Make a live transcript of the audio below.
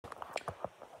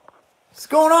What's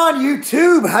going on,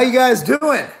 YouTube? How you guys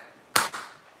doing?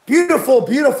 Beautiful,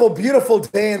 beautiful, beautiful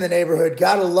day in the neighborhood.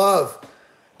 Gotta love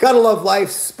life.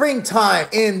 Springtime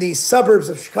in the suburbs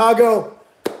of Chicago.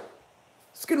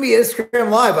 It's gonna be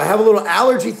Instagram Live. I have a little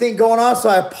allergy thing going on, so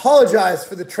I apologize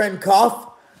for the trend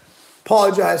cough.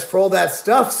 Apologize for all that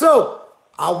stuff. So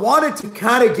I wanted to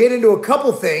kind of get into a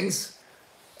couple things,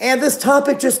 and this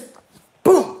topic just,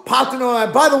 boom, popped into my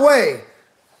mind. By the way,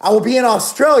 I will be in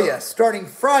Australia starting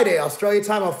Friday, Australia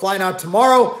time. I'm flying out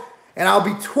tomorrow, and I'll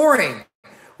be touring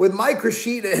with Mike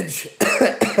Rashid and,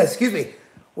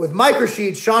 with Mike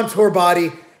Rashid, Sean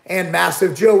Torbody, and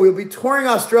Massive Joe. We'll be touring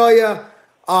Australia.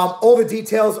 All the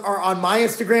details are on my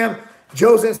Instagram,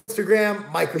 Joe's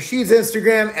Instagram, Mike Rashid's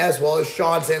Instagram, as well as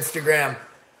Sean's Instagram.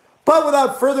 But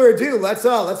without further ado,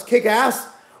 let's kick ass.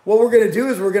 What we're gonna do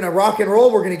is we're gonna rock and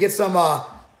roll. We're gonna get some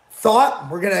thought.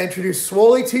 We're going to introduce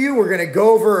Swoley to you. We're going to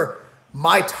go over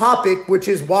my topic, which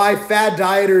is why fad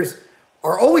dieters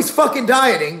are always fucking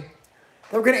dieting.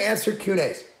 Then we're going to answer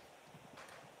Q&As.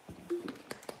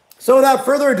 So without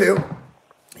further ado,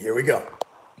 here we go.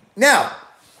 Now,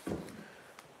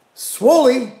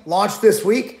 Swoley launched this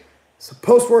week. It's a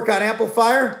post-workout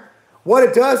amplifier. What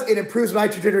it does, it improves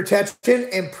nitrogen retention,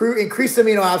 increases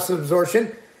amino acid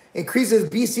absorption, increases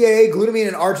BCAA, glutamine,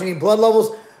 and arginine blood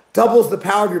levels, doubles the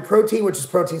power of your protein, which is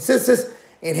protein synthesis,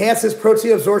 enhances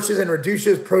protein absorption, and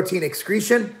reduces protein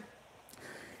excretion.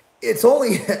 It's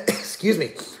only,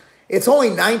 it's only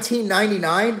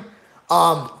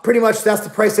 $19.99. Pretty much that's the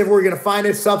price everywhere you're going to find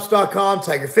it. Subs.com,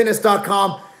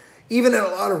 TigerFitness.com, even in a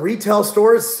lot of retail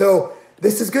stores. So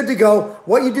this is good to go.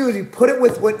 What you do is you put it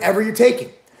with whatever you're taking.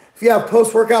 If you have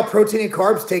post-workout protein and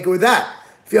carbs, take it with that.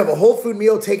 If you have a whole food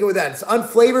meal, take it with that. It's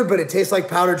unflavored, but it tastes like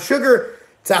powdered sugar.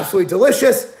 It's absolutely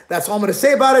delicious. That's all I'm going to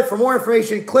say about it. For more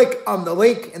information, click on the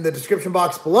link in the description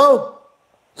box below,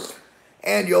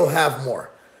 and you'll have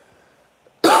more.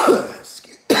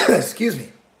 Excuse me.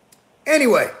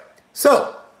 Anyway,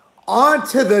 so on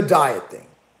to the diet thing.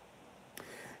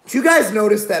 Did you guys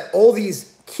notice that all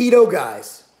these keto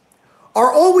guys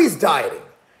are always dieting?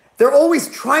 They're always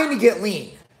trying to get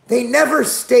lean. They never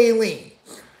stay lean.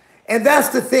 And that's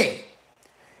the thing,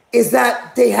 is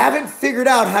that they haven't figured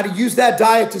out how to use that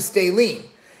diet to stay lean.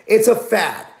 It's a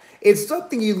fad. It's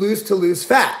something you lose to lose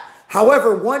fat.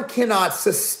 However, one cannot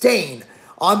sustain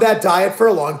on that diet for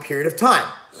a long period of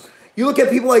time. You look at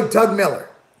people like Doug Miller.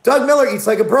 Doug Miller eats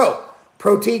like a bro.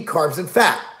 Protein, carbs, and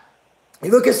fat.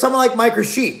 You look at someone like Mike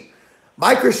Rashid.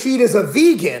 Mike Rashid is a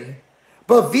vegan,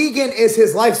 but vegan is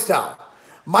his lifestyle.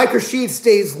 Mike Rashid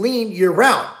stays lean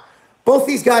year-round. Both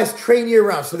these guys train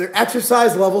year-round, so their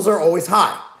exercise levels are always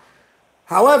high.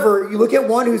 However, you look at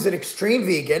one who's an extreme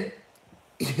vegan.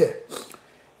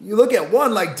 You look at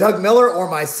one like Doug Miller or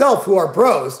myself, who are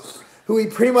bros, who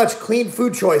eat pretty much clean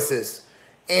food choices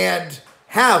and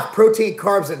have protein,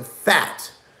 carbs, and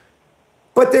fat.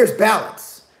 But there's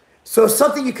balance. So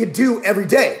something you could do every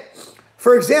day.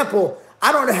 For example,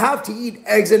 I don't have to eat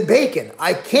eggs and bacon.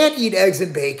 I can't eat eggs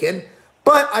and bacon,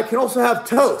 but I can also have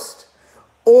toast.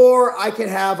 Or I can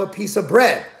have a piece of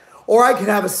bread. Or I can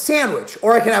have a sandwich.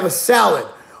 Or I can have a salad.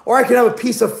 Or I can have a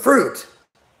piece of fruit.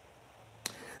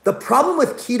 The problem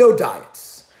with keto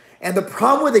diets and the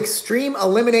problem with extreme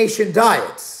elimination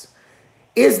diets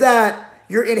is that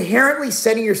you're inherently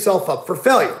setting yourself up for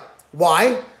failure.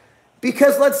 Why?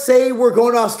 Because let's say we're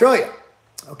going to Australia,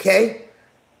 okay?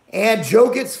 And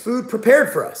Joe gets food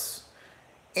prepared for us.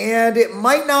 And it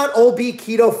might not all be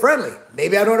keto friendly.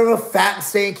 Maybe I don't have enough fat and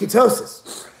stay in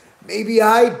ketosis. Maybe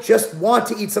I just want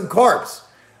to eat some carbs.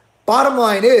 Bottom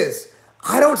line is,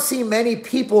 I don't see many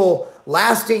people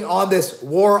lasting on this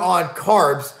war on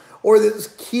carbs or this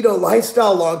keto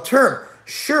lifestyle long term.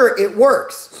 Sure, it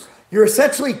works. You're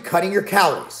essentially cutting your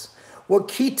calories. What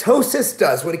ketosis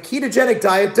does, what a ketogenic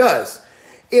diet does,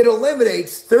 it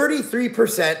eliminates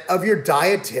 33% of your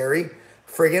dietary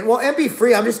friggin', well, and be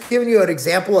free. I'm just giving you an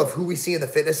example of who we see in the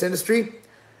fitness industry.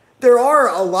 There are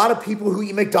a lot of people who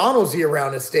eat McDonald's year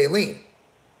round and stay lean.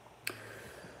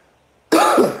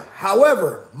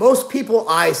 However, most people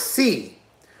that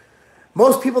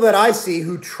I see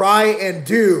who try and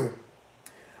do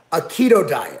a keto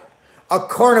diet, a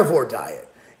carnivore diet,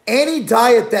 any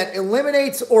diet that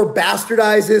eliminates or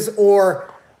bastardizes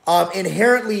or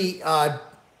inherently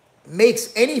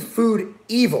makes any food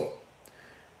evil,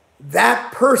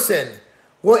 that person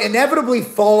will inevitably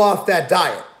fall off that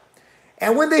diet.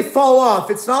 And when they fall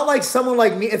off, it's not like someone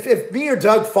like me. If me or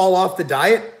Doug fall off the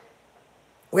diet,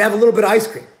 we have a little bit of ice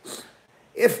cream.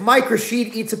 If Mike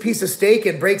Rashid eats a piece of steak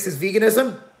and breaks his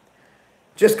veganism,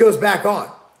 just goes back on.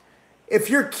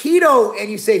 If you're keto and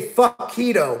you say, fuck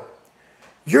keto,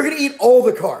 you're going to eat all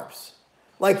the carbs.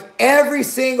 like every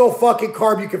single fucking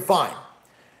carb you can find.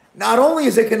 Not only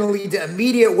is it going to lead to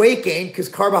immediate weight gain because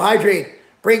carbohydrate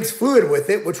brings fluid with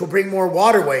it, which will bring more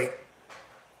water weight,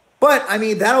 but I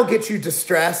mean, that'll get you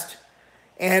distressed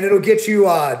and it'll get you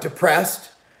depressed,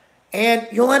 and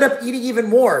you'll end up eating even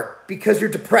more because you're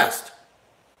depressed.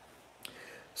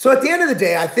 So at the end of the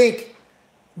day, I think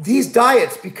these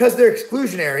diets, because they're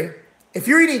exclusionary, if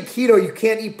you're eating keto, you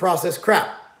can't eat processed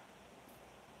crap.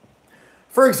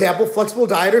 For example, flexible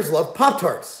dieters love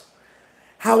Pop-Tarts.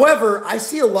 However, I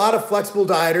see a lot of flexible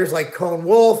dieters like Cone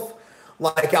Wolf,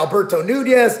 like Alberto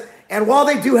Nunez, and while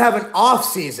they do have an off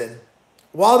season,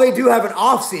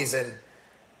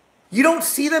 you don't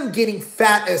see them getting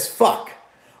fat as fuck.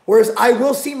 Whereas I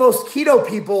will see most keto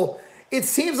people, it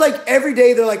seems like every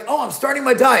day they're like, oh, I'm starting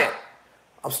my diet.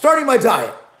 I'm starting my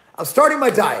diet. I'm starting my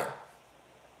diet.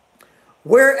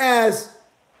 Whereas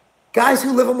guys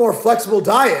who live a more flexible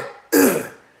diet,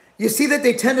 you see that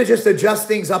they tend to just adjust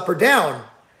things up or down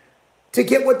to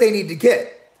get what they need to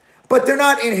get. But they're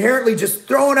not inherently just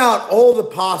throwing out all the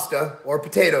pasta or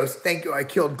potatoes. Thank you, I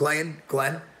killed Glenn.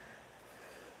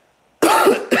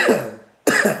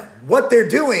 What they're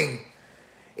doing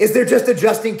is they're just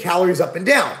adjusting calories up and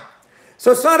down.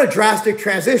 So it's not a drastic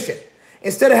transition.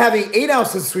 Instead of having 8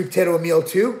 ounces of sweet potato with meal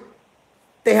 2,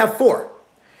 they have 4.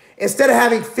 Instead of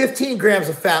having 15 grams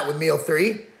of fat with meal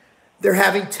 3, they're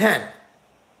having 10.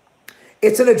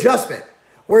 It's an adjustment.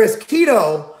 Whereas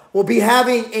keto will be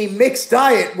having a mixed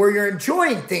diet where you're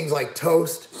enjoying things like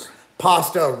toast,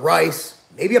 pasta, rice,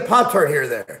 maybe a Pop-Tart here or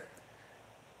there.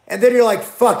 And then you're like,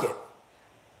 fuck it.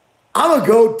 I'm going to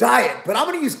go diet, but I'm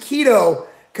going to use keto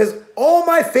because all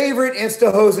my favorite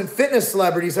Insta hoes and fitness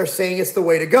celebrities are saying it's the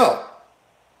way to go.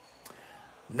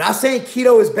 I'm not saying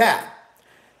keto is bad.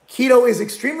 Keto is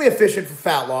extremely efficient for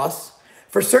fat loss.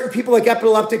 For certain people like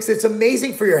epileptics, it's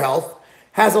amazing for your health.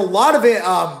 Has a lot of it,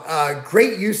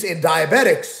 great use in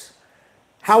diabetics.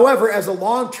 However, as a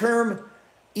long-term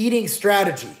eating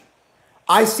strategy,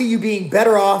 I see you being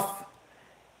better off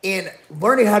in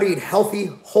learning how to eat healthy,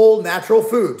 whole, natural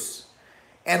foods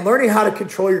and learning how to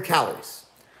control your calories.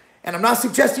 And I'm not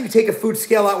suggesting you take a food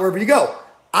scale out wherever you go.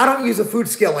 I don't use a food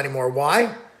scale anymore.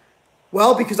 Why?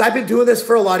 Well, because I've been doing this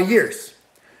for a lot of years.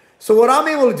 So what I'm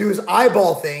able to do is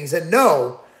eyeball things and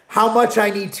know how much I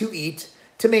need to eat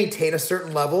to maintain a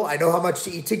certain level. I know how much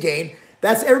to eat to gain.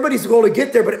 That's everybody's goal to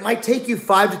get there, but it might take you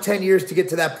 5 to 10 years to get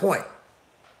to that point.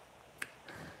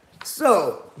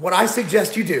 So what I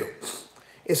suggest you do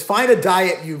is find a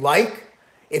diet you like.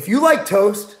 If you like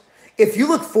toast, if you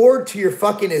look forward to your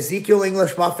fucking Ezekiel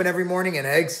English muffin every morning and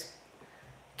eggs,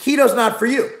 keto's not for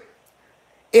you.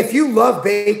 If you love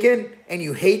bacon and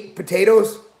you hate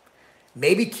potatoes,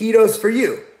 maybe keto's for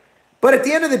you. But at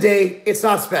the end of the day, it's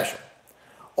not special.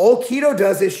 All keto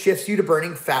does is shifts you to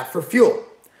burning fat for fuel.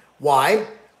 Why?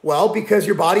 Well, because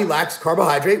your body lacks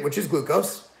carbohydrate, which is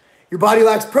glucose. Your body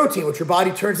lacks protein, which your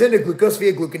body turns into glucose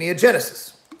via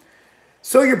gluconeogenesis.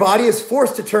 So your body is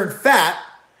forced to turn fat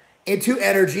into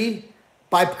energy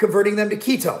by converting them to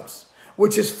ketones,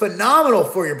 which is phenomenal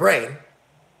for your brain.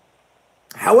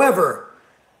 However,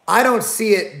 I don't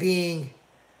see it being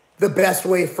the best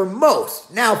way for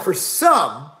most. Now, for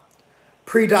some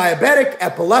pre-diabetic,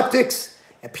 epileptics,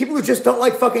 and people who just don't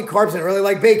like fucking carbs and really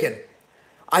like bacon,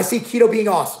 I see keto being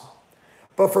awesome.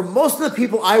 But for most of the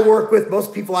people I work with,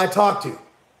 most people I talk to,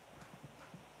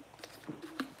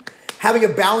 having a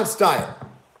balanced diet,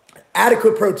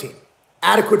 adequate protein,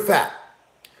 adequate fat,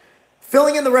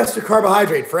 filling in the rest of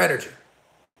carbohydrate for energy.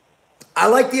 I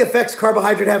like the effects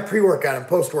carbohydrate have pre-workout and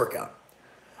post-workout.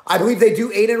 I believe they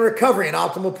do aid in recovery and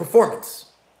optimal performance.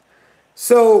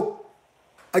 So,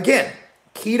 again,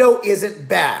 keto isn't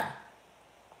bad.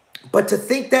 But to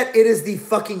think that it is the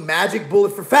fucking magic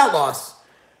bullet for fat loss,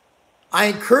 I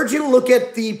encourage you to look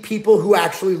at the people who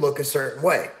actually look a certain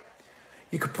way.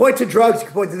 You can point to drugs, you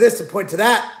can point to this and point to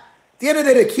that. At the end of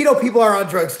the day, keto people are on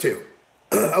drugs too.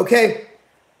 Okay?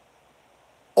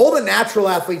 All the natural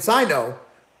athletes I know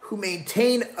who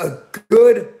maintain a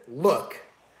good look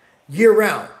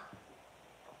year-round,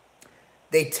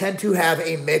 they tend to have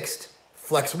a mixed,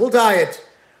 flexible diet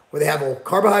where they have a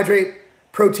carbohydrate,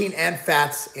 protein, and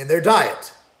fats in their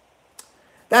diet.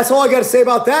 That's all I got to say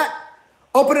about that.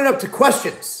 Open it up to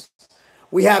questions.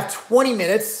 We have 20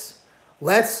 minutes.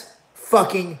 Let's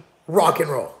fucking rock and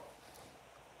roll.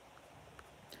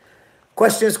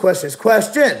 Questions, questions,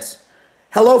 questions.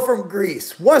 Hello from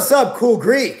Greece. What's up, cool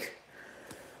Greek?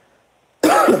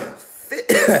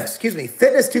 Excuse me,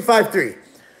 Fitness 253.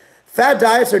 Fad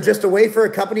diets are just a way for a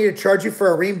company to charge you for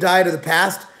a ream diet of the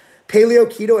past, paleo,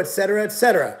 keto, etc.,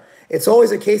 etc. It's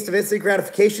always a case of instant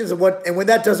gratifications, and when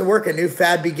that doesn't work, a new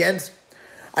fad begins.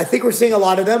 I think we're seeing a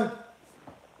lot of them.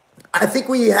 I think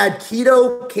we had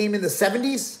keto came in the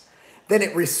 70s, then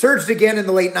it resurged again in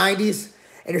the late 90s,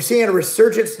 and you're seeing a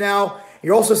resurgence now.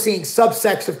 You're also seeing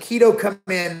subsects of keto come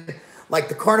in, like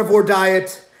the carnivore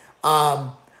diet,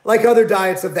 like other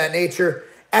diets of that nature.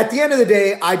 At the end of the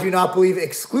day, I do not believe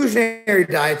exclusionary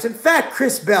diets. In fact,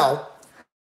 Chris Bell,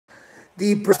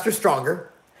 the Professor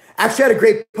Stronger, actually had a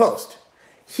great post.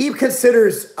 He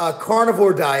considers a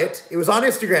carnivore diet. It was on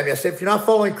Instagram yesterday. If you're not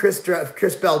following Chris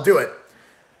Bell, do it.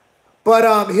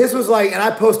 But his was like, and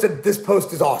I posted, this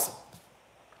post is awesome.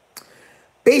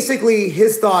 Basically,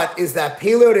 his thought is that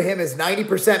paleo to him is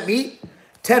 90% meat,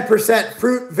 10%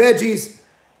 fruit, veggies,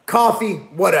 coffee,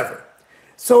 whatever.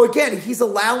 So again, he's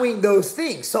allowing those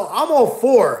things. So I'm all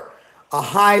for a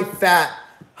high-fat,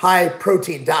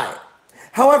 high-protein diet.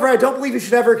 However, I don't believe you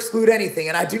should ever exclude anything,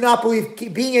 and I do not believe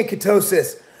being in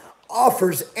ketosis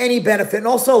offers any benefit. And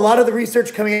also, a lot of the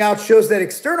research coming out shows that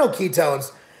external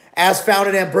ketones, as found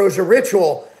in Ambrosia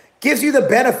Ritual, gives you the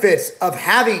benefits of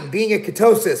being in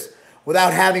ketosis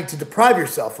without having to deprive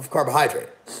yourself of carbohydrate.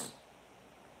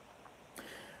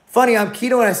 Funny, I'm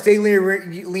keto and I stay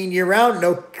lean year-round.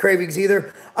 No cravings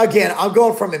either. Again, I'm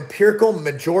going from empirical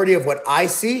majority of what I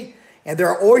see, and there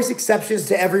are always exceptions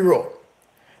to every rule.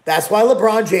 That's why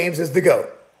LeBron James is the GOAT.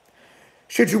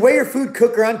 Should you weigh your food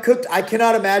cooked or uncooked? I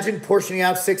cannot imagine portioning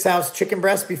out 6-ounce chicken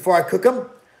breasts before I cook them.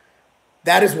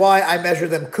 That is why I measure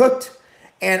them cooked.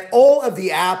 And all of the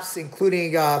apps,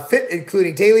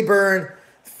 including Daily Burn,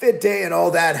 Fit Day, and all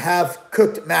that, have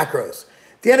cooked macros.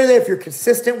 At the end of the day, if you're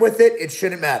consistent with it, it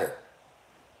shouldn't matter.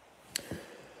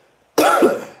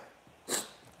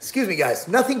 Excuse me, guys.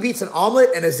 Nothing beats an omelet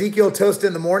and Ezekiel toast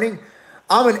in the morning.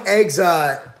 I'm an eggs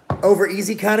over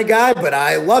easy kind of guy, but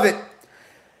I love it.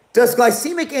 Does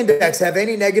glycemic index have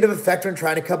any negative effect on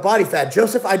trying to cut body fat?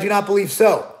 Joseph, I do not believe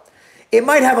so. It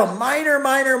might have a minor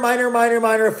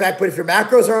effect, but if your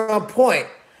macros are on point,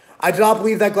 I do not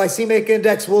believe that glycemic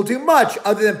index will do much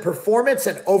other than performance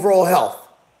and overall health.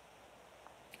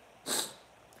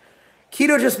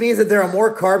 Keto just means that there are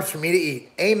more carbs for me to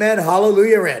eat. Amen.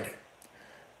 Hallelujah, Randy.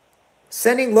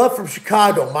 Sending love from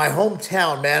Chicago, my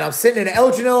hometown, man. I'm sitting in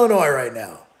Elgin, Illinois right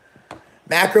now.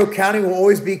 Macro counting will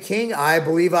always be king. I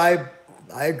believe I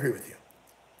agree with you.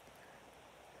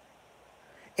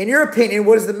 In your opinion,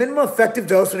 what is the minimum effective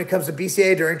dose when it comes to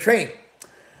BCAA during training?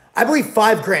 I believe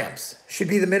 5 grams should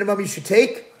be the minimum you should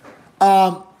take.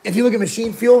 If you look at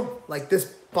machine fuel, like this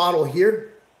bottle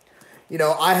here, you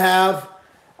know, I have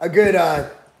a good,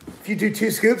 if you do 2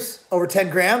 scoops, over 10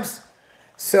 grams.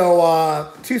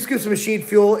 So 2 scoops of machine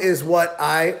fuel is what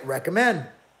I recommend.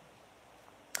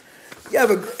 You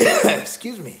have a,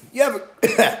 excuse me, you have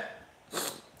a,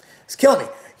 it's killing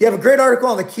me. You have a great article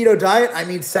on the keto diet. I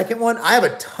mean, second one, I have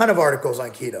a ton of articles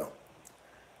on keto.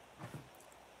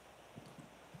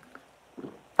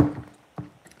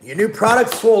 Your new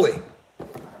product, Swoley.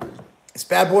 This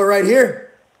bad boy right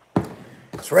here.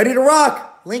 It's ready to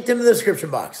rock. Linked in the description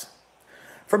box.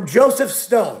 From Joseph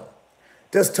Stone.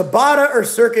 Does Tabata or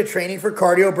circuit training for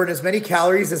cardio burn as many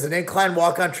calories as an incline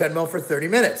walk on treadmill for 30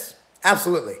 minutes?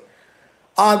 Absolutely.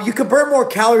 You could burn more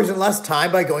calories in less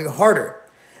time by going harder.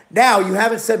 Now, you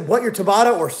haven't said what your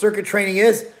Tabata or circuit training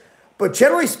is, but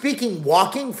generally speaking,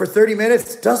 walking for 30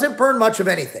 minutes doesn't burn much of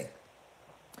anything.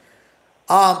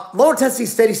 Low intensity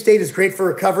steady state is great for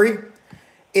recovery.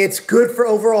 It's good for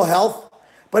overall health,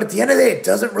 but at the end of the day, it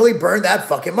doesn't really burn that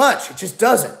fucking much. It just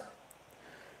doesn't.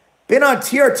 Been on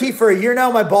TRT for a year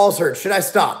now, my balls hurt. Should I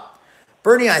stop?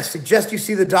 Bernie, I suggest you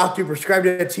see the doctor who prescribed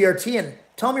it at TRT and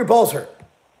tell him your balls hurt.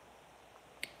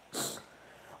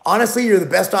 Honestly, you're the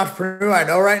best entrepreneur I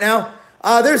know right now.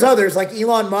 There's others like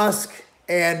Elon Musk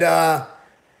and,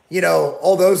 you know,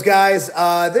 all those guys.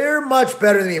 They're much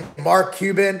better than me. Mark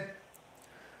Cuban.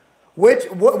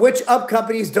 Which up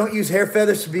companies don't use hair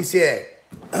feathers for BCA?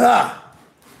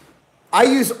 I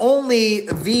use only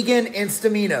vegan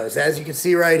Instaminos, as you can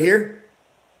see right here.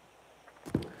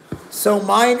 So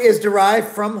mine is derived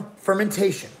from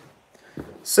fermentation.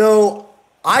 So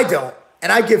I don't,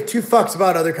 and I give 2 fucks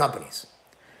about other companies.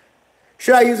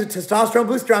 Should I use a testosterone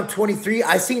booster? I'm 23.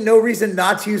 I see no reason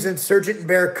not to use Insurgent and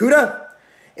Barracuda.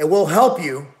 It will help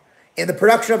you in the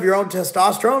production of your own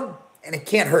testosterone, and it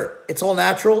can't hurt. It's all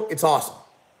natural. It's awesome.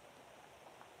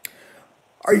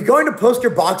 Are you going to post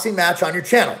your boxing match on your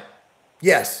channel?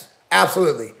 Yes,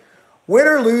 absolutely. Win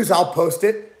or lose, I'll post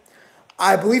it.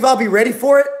 I believe I'll be ready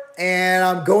for it, and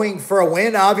I'm going for a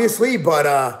win, obviously,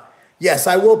 but yes,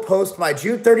 I will post my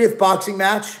June 30th boxing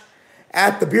match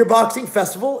at the Beer Boxing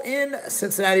Festival in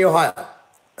Cincinnati, Ohio.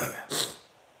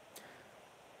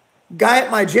 Guy at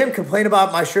my gym complained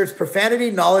about my shirt's profanity.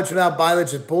 Knowledge without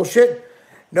mileage is bullshit.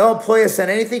 No employee has sent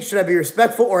anything. Should I be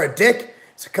respectful or a dick?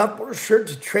 It's a comfortable shirt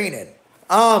to train in.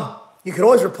 You could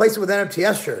always replace it with an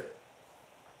MTS shirt.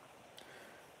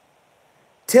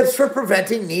 Tips for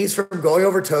preventing knees from going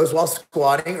over toes while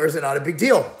squatting, or is it not a big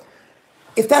deal?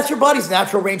 If that's your body's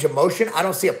natural range of motion, I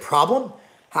don't see a problem.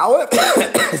 However,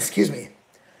 excuse me.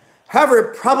 However,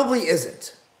 it probably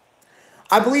isn't.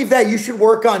 I believe that you should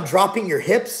work on dropping your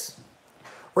hips,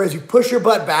 whereas you push your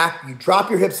butt back, you drop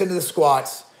your hips into the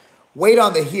squats, weight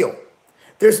on the heel.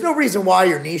 There's no reason why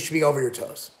your knees should be over your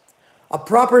toes. A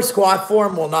proper squat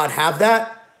form will not have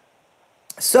that.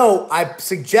 So I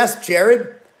suggest,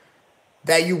 Jared,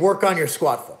 that you work on your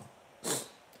squat form.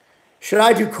 Should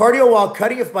I do cardio while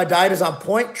cutting if my diet is on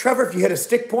point? Trevor, if you hit a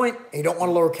stick point and you don't want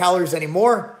to lower calories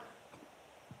anymore,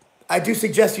 I do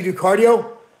suggest you do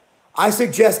cardio. I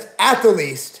suggest at the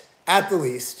least, that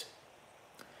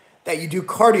you do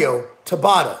cardio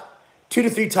Tabata 2 to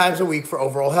 3 times a week for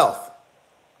overall health.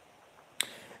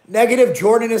 Negative,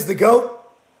 Jordan is the GOAT.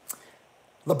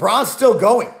 LeBron's still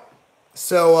going.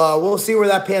 So we'll see where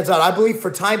that pans out. I believe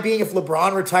for time being, if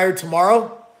LeBron retired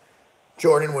tomorrow,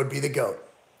 Jordan would be the GOAT.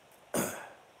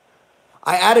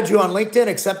 I added you on LinkedIn.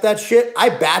 Accept that shit. I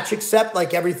batch accept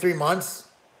like every 3 months.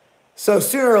 So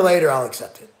sooner or later, I'll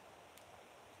accept it.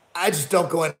 I just don't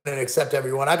go in and accept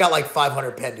everyone. I got like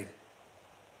 500 pending.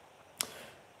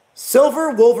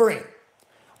 Silver Wolverine.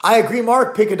 I agree,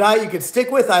 Mark. Pick a diet you can stick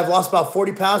with. I've lost about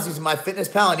 40 pounds using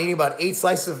MyFitnessPal and eating about 8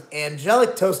 slices of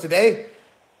angelic toast a day.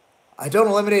 I don't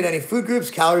eliminate any food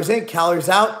groups. Calories in, calories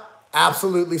out.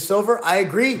 Absolutely, Silver. I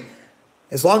agree.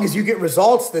 As long as you get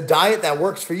results, the diet that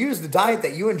works for you is the diet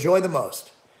that you enjoy the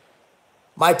most.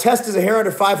 My test is a hair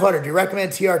under 500. Do you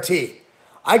recommend TRT?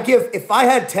 If I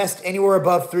had test anywhere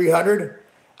above 300,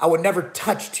 I would never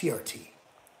touch TRT.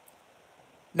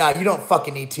 Nah, you don't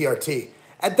fucking need TRT.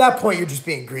 At that point, you're just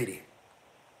being greedy.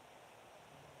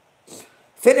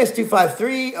 Fitness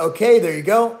 253. Okay, there you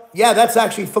go. Yeah, that's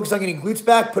actually focused on getting glutes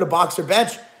back. Put a boxer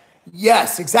bench.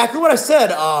 Yes, exactly what I said,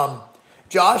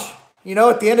 Josh. You know,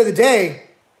 at the end of the day,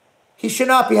 he should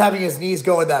not be having his knees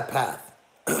go in that path.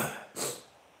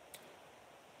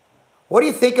 What do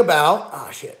you think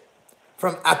about,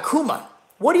 from Akuma,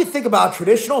 what do you think about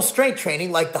traditional strength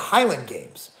training like the Highland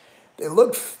Games? They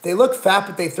look fat,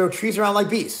 but they throw trees around like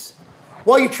beasts.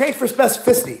 Well, you train for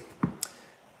specificity.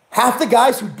 Half the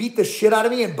guys who beat the shit out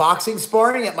of me in boxing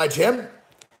sparring at my gym,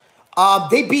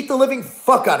 they beat the living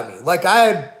fuck out of me. Like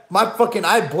I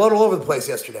had blood all over the place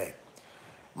yesterday.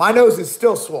 My nose is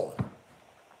still swollen.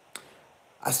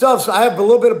 I have a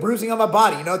little bit of bruising on my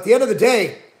body. You know, at the end of the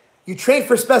day, you train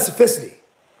for specificity.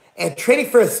 And training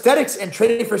for aesthetics and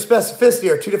training for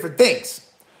specificity are 2 different things.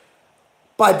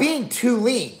 By being too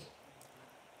lean,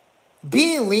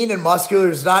 being lean and muscular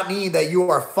does not mean that you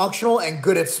are functional and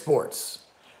good at sports.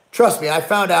 Trust me, I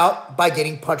found out by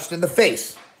getting punched in the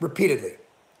face repeatedly.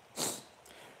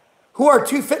 Who are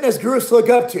 2 fitness gurus to look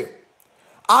up to?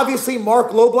 Obviously,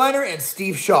 Marc Lobliner and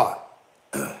Steve Shaw.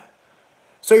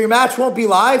 So your match won't be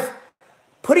live.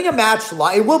 Putting a match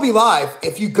live, it will be live.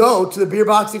 If you go to the Beer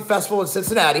Boxing Festival in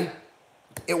Cincinnati,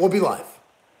 it will be live.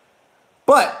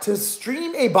 But to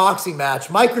stream a boxing match,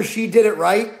 Mike Rashid did it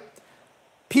right.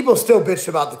 People still bitched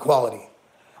about the quality.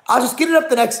 I'll just get it up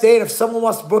the next day, and if someone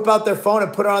wants to whip out their phone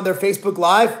and put it on their Facebook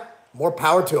Live, more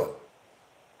power to them.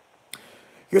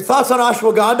 Your thoughts on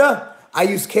ashwagandha? I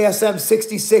use KSM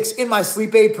 66 in my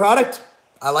sleep aid product.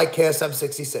 I like KSM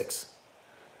 66.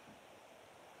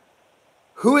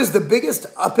 Who is the biggest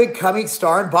up-and-coming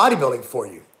star in bodybuilding for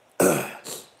you?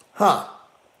 I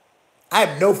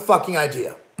have no fucking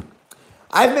idea.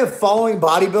 I've been following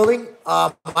bodybuilding.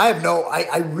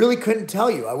 I really couldn't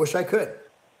tell you. I wish I could.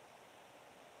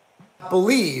 I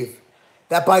believe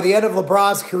that by the end of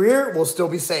LeBron's career, we'll still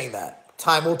be saying that.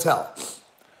 Time will tell.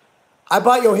 I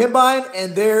bought Yohimbine,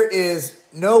 and there is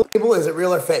no label. Is it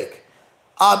real or fake?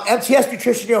 MTS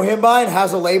Nutrition Yohimbine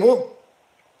has a label.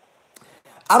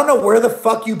 I don't know where the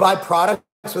fuck you buy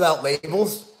products without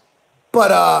labels,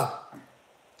 but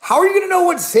how are you going to know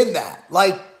what's in that?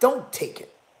 Like, don't take it.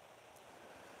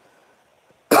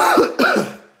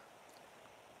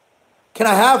 Can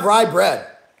I have rye bread?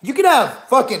 You can have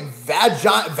fucking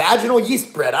vaginal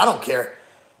yeast bread. I don't care.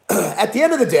 At the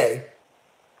end of the day,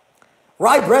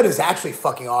 rye bread is actually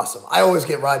fucking awesome. I always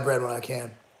get rye bread when I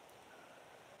can.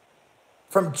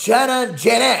 From Janan.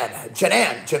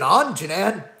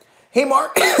 Hey,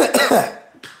 Mark.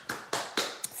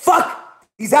 Fuck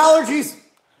these allergies.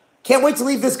 Can't wait to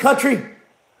leave this country.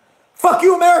 Fuck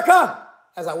you, America.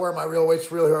 As I wear my Real Weights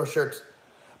Real Hero shirts.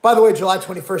 By the way, July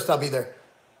 21st, I'll be there.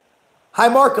 Hi,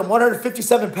 Mark. I'm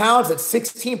 157 pounds at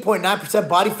 16.9%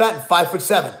 body fat and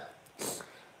 5'7".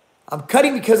 I'm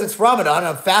cutting because it's Ramadan and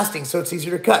I'm fasting, so it's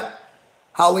easier to cut.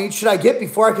 How lean should I get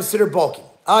before I consider bulking?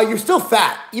 You're still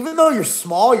fat. Even though you're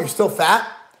small, you're still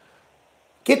fat.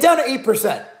 Get down to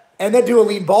 8% and then do a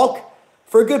lean bulk.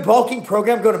 For a good bulking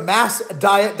program, go to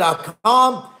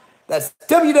massdiet.com. That's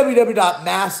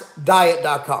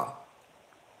www.massdiet.com.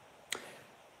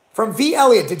 From V.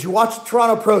 Elliott, did you watch the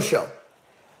Toronto Pro Show?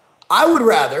 I would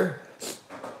rather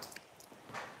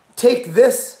take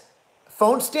this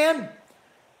phone stand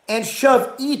and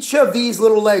shove each of these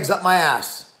little legs up my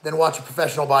ass than watch a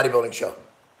professional bodybuilding show.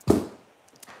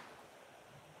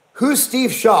 Who's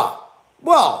Steve Shaw?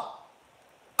 Well,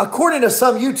 according to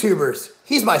some YouTubers,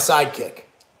 he's my sidekick.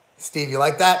 Steve, you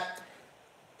like that?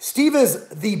 Steve is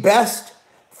the best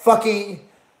fucking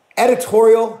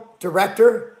editorial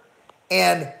director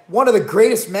and one of the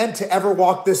greatest men to ever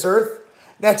walk this earth,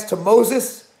 next to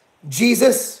Moses,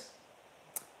 Jesus,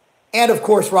 and of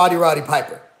course, Roddy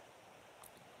Piper.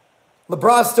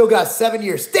 LeBron's still got 7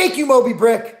 years. Thank you, Moby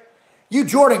Brick. You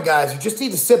Jordan guys, you just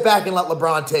need to sit back and let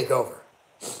LeBron take over.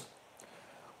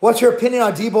 What's your opinion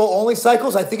on D-Bowl only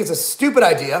cycles? I think it's a stupid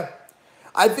idea.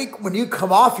 I think when you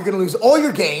come off, you're going to lose all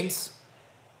your gains,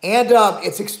 and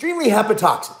it's extremely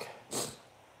hepatotoxic.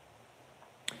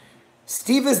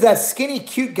 Steve is that skinny,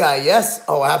 cute guy, yes?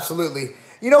 Oh, absolutely.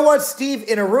 You know what, Steve?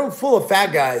 In a room full of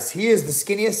fat guys, he is the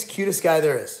skinniest, cutest guy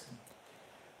there is.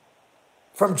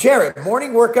 From Jared,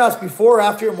 morning workouts before or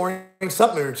after your morning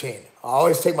supplement routine? I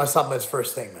always take my supplements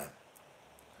first thing, man.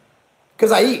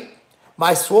 Because I eat.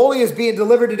 My Swoley is being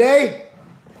delivered today.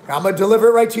 I'm going to deliver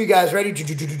it right to you guys. Ready?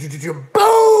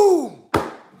 Boom!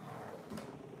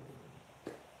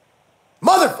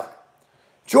 Motherfucker.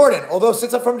 Jordan, although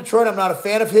since I'm from Detroit, I'm not a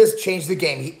fan of his, changed the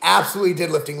game. He absolutely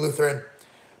did lifting Lutheran.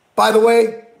 By the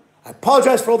way, I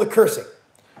apologize for all the cursing.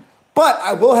 But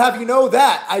I will have you know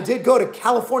that I did go to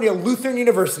California Lutheran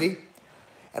University,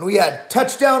 and we had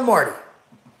Touchdown Marty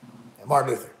and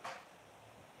Martin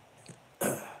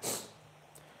Luther.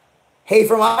 Hey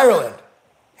from Ireland.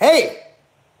 Hey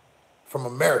from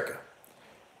America.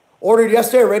 Ordered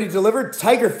yesterday, ready delivered.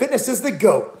 Tiger Fitness is the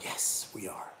GOAT. Yes, we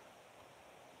are.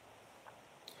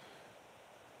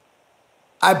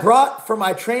 I brought for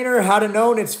my trainer how to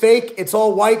know it's fake. It's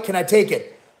all white. Can I take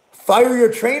it? Fire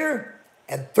your trainer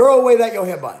and throw away that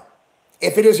Yohimbine.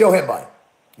 If it is Yohimbine.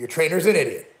 Your trainer's an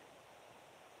idiot.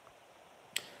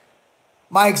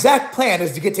 My exact plan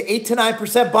is to get to 8 to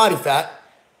 9% body fat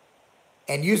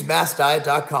and use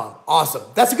massdiet.com. Awesome.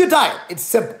 That's a good diet. It's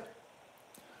simple.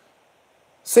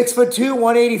 6'2",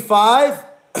 185.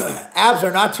 Abs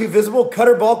are not too visible.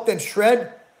 Cutter bulk, then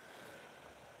shred.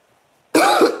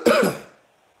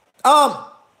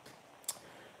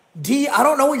 D, I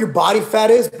don't know what your body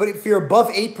fat is, but if you're above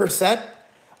 8%,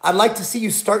 I'd like to see you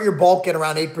start your bulk at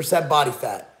around 8% body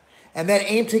fat and then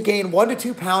aim to gain 1 to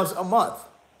 2 pounds a month.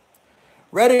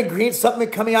 Red and green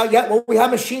supplement coming out yet? Well, we have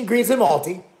machine greens and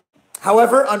multi.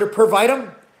 However, under per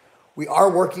vitam, we are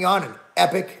working on an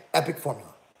epic formula.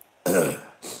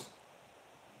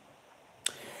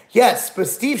 Yes, but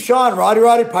Steve Shaw and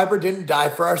Roddy Piper didn't die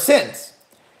for our sins.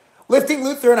 Lifting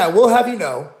Lutheran, I will have you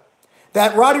know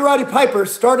that Roddy Piper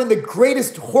starred in the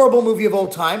greatest horrible movie of all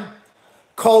time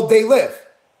called They Live.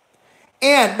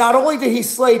 And not only did he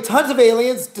slay tons of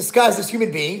aliens disguised as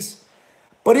human beings,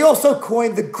 but he also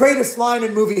coined the greatest line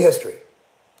in movie history.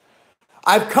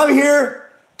 I've come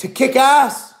here to kick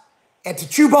ass and to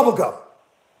chew bubblegum.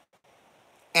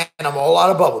 And I'm all out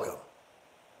of bubblegum.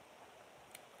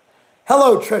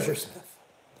 Hello, Treasure Smith.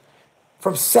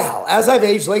 From Sal, as I've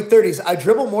aged late 30s, I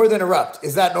dribble more than erupt.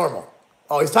 Is that normal?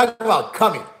 Oh, he's talking about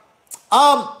coming.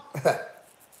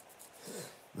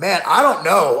 Man, I don't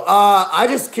know. I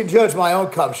just can judge my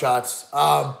own cum shots.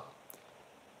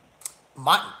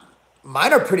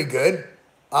 Mine are pretty good.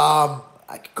 I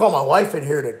could call my wife in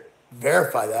here to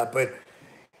verify that, but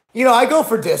you know, I go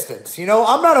for distance. You know,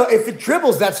 if it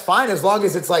dribbles, that's fine as long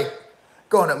as it's like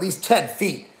going at least 10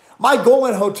 feet. My goal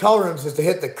in hotel rooms is to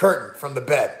hit the curtain from the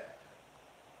bed.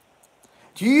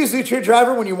 Do you use Nutrient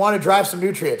Driver when you want to drive some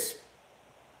nutrients?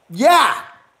 Yeah,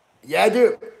 I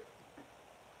do.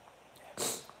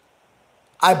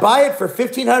 I buy it for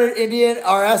 $1,500 Indian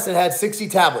RS and had 60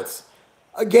 tablets.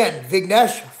 Again,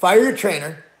 Vignesh, fire your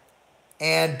trainer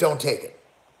and don't take it.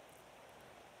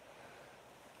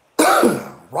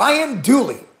 Ryan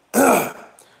Dooley.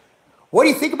 What do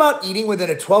you think about eating within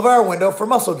a 12-hour window for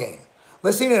muscle gain?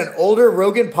 Listening to an older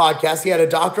Rogan podcast, he had a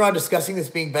doctor on discussing this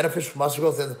being beneficial for muscle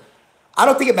growth. And I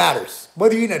don't think it matters.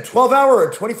 Whether you eat in a 12-hour or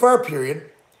a 24-hour period,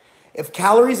 if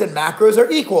calories and macros are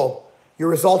equal, your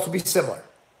results will be similar.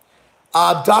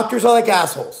 Doctors are like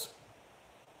assholes.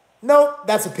 No,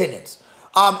 that's opinions.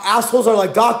 Assholes are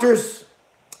like doctors.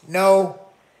 No.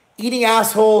 Eating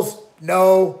assholes?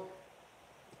 No.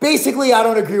 Basically, I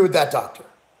don't agree with that doctor.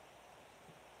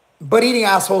 But eating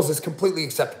assholes is completely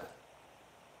acceptable.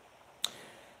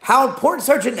 How important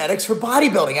are genetics for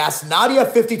bodybuilding? Asks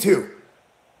Nadia52.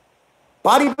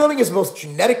 Bodybuilding is the most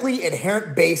genetically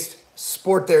inherent based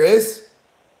sport there is.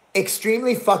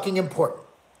 Extremely fucking important.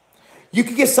 You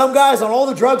can get some guys on all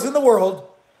the drugs in the world,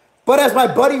 but as my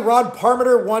buddy Ron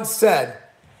Parmenter once said,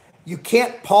 you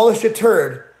can't polish a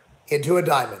turd into a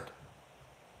diamond.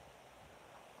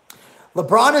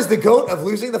 LeBron is the GOAT of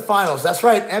losing the finals. That's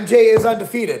right, MJ is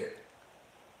undefeated.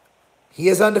 He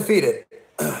is undefeated.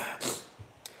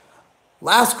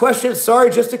 Last question,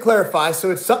 sorry, just to clarify.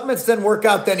 So it's supplements, then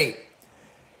workout, then eat.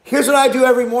 Here's what I do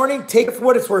every morning. Take it for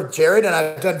what it's worth, Jared, and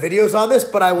I've done videos on this,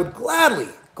 but I would gladly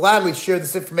share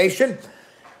this information.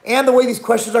 And the way these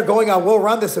questions are going, I will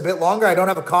run this a bit longer. I don't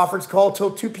have a conference call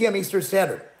till 2 p.m. Eastern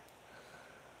Standard.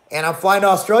 And I'm flying to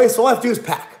Australia, so all I have to do is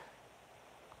pack.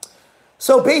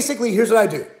 So basically, here's what I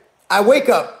do. I wake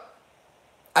up.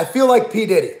 I feel like P.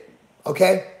 Diddy,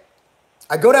 okay?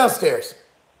 I go downstairs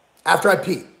after I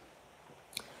pee.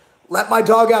 Let my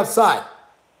dog outside.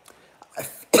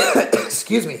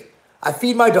 Excuse me. I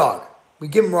feed my dog. We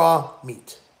give him raw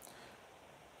meat.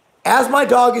 As my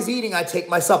dog is eating, I take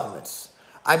my supplements.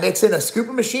 I mix in a scoop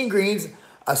of machine greens,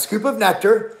 a scoop of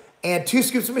nectar, and 2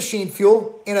 scoops of machine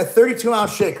fuel in a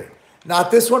 32-ounce shaker.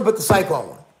 Not this one, but the Cyclone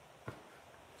one.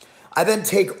 I then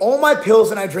take all my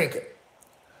pills and I drink it.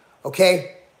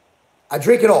 Okay? I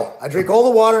drink it all. I drink all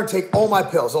the water and take all my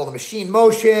pills. All the machine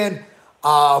motion,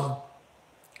 I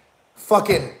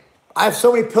have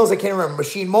so many pills I can't remember.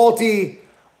 Machine multi,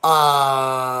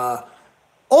 all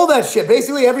that shit.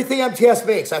 Basically everything MTS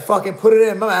makes. I fucking put it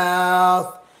in my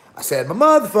mouth. I said my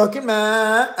motherfucking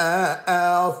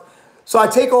mouth. So I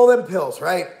take all them pills,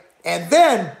 right? And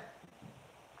then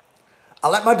I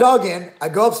let my dog in. I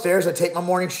go upstairs. I take my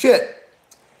morning shit.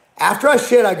 After I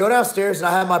shit, I go downstairs and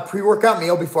I have my pre-workout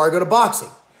meal before I go to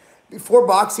boxing. Before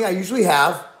boxing, I usually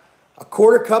have a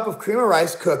quarter cup of cream of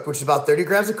rice cooked, which is about 30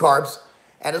 grams of carbs,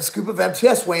 and a scoop of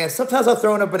MTS whey, and sometimes I'll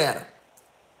throw in a banana.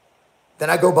 Then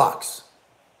I go box.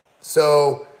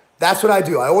 So that's what I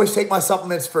do. I always take my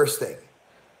supplements first thing.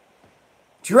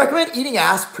 Do you recommend eating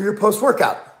ass pre or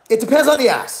post-workout? It depends on the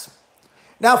ass.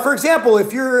 Now, for example,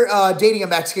 if you're dating a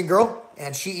Mexican girl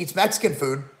and she eats Mexican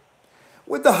food,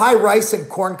 with the high rice and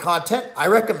corn content, I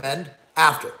recommend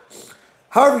after.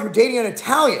 However, if you're dating an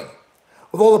Italian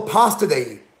with all the pasta they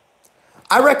eat,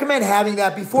 I recommend having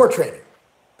that before training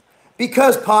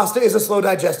because pasta is a slow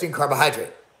digesting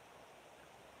carbohydrate.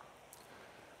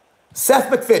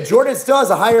 Seth McFit, Jordan still has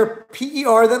a higher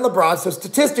PER than LeBron, so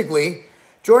statistically,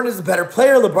 Jordan is a better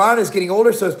player. LeBron is getting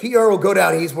older, so his PER will go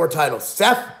down. He needs more titles.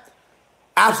 Seth,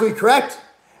 absolutely correct.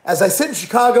 As I sit in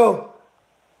Chicago,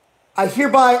 I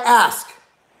hereby ask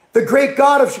the great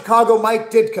God of Chicago,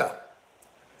 Mike Ditka,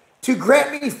 to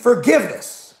grant me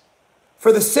forgiveness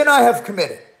for the sin I have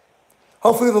committed.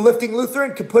 Hopefully the Lifting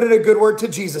Lutheran can put in a good word to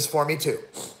Jesus for me too.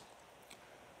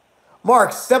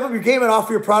 Mark, step up your game and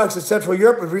offer your products in Central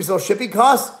Europe with reasonable shipping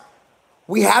costs.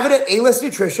 We have it at A-List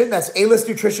Nutrition. That's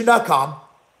alistnutrition.com.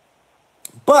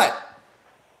 But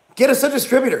get us a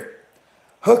distributor.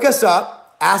 Hook us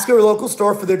up. Ask your local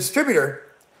store for their distributor,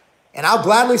 and I'll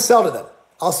gladly sell to them.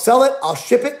 I'll sell it. I'll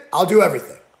ship it. I'll do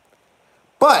everything.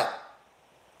 But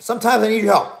sometimes I need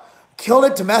your help.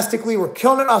 Killing it domestically. We're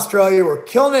killing it in Australia. We're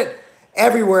killing it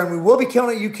everywhere, and we will be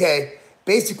killing it in UK.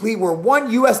 Basically, we're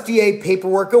one USDA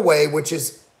paperwork away, which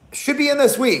should be in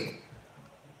this week,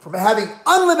 from having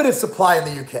unlimited supply in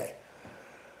the UK.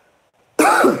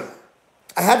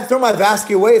 I had to throw my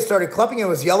Vasky away. It started clumping. It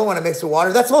was yellow when I mixed with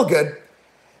water. That's all good.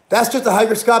 That's just the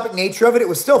hygroscopic nature of it. It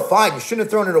was still fine. You shouldn't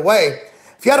have thrown it away.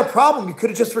 If you had a problem, you could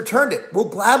have just returned it. We'll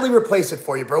gladly replace it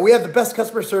for you, bro. We have the best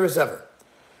customer service ever.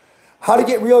 How to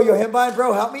get real Yohimbine,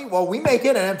 bro? Help me? Well, we make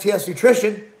it at MTS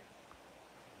Nutrition.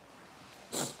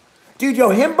 Dude,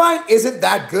 Yohimbine isn't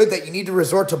that good that you need to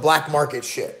resort to black market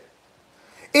shit.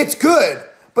 It's good,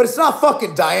 but it's not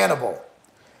fucking Dianable.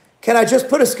 Can I just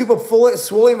put a scoop of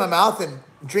Swoley in my mouth and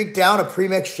drink down a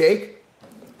pre-mixed shake?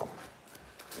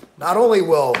 Not only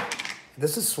will,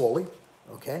 this is Swoley,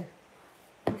 okay?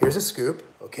 Here's a scoop,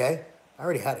 okay? I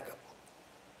already had a couple.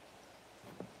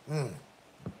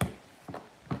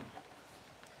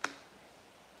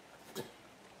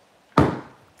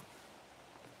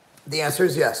 The answer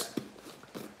is yes.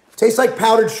 Tastes like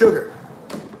powdered sugar.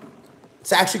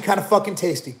 It's actually kind of fucking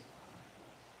tasty.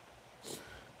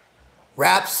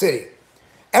 Rap City.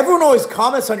 Everyone always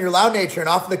comments on your loud nature, and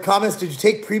often the comments, did you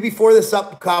take pre before this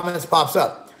comments pops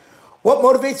up? What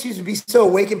motivates you to be so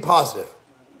awake and positive?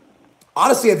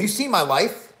 Honestly, have you seen my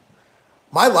life?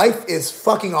 My life is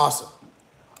fucking awesome.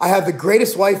 I have the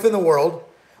greatest wife in the world.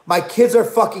 My kids are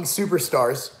fucking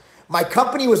superstars. My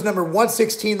company was number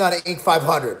 116 on Inc.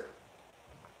 500.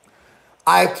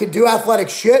 I can do athletic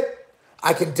shit.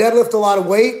 I can deadlift a lot of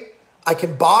weight. I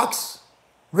can box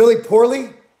really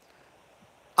poorly.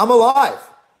 I'm alive.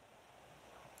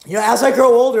 You know, as I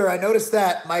grow older, I noticed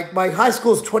that my high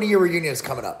school's 20-year reunion is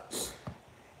coming up.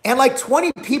 And like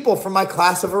 20 people from my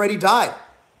class have already died.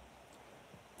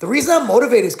 The reason I'm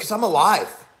motivated is because I'm alive.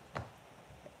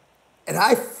 And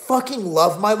I fucking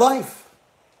love my life.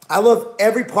 I love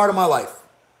every part of my life.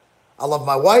 I love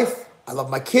my wife. I love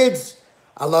my kids.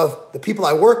 I love the people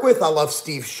I work with. I love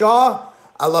Steve Shaw.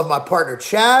 I love my partner,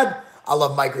 Chad. I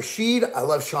love Mike Rashid. I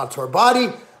love Sean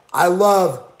Torbati. I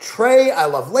love Trey. I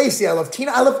love Lacey. I love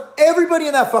Tina. I love everybody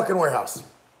in that fucking warehouse.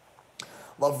 I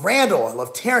love Randall. I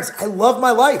love Terrence. I love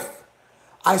my life.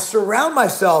 I surround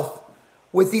myself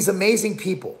with these amazing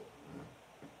people.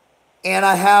 And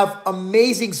I have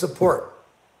amazing support.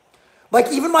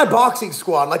 Like even my boxing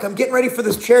squad. Like I'm getting ready for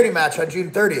this charity match on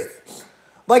June 30th.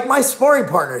 Like my sparring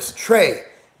partners, Trey,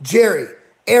 Jerry,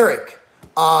 Eric.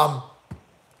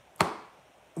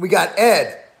 We got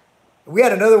Ed. We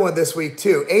had another one this week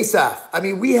too, Asaph. I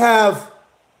mean, we have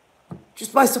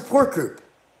just my support group.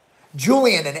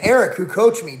 Julian and Eric who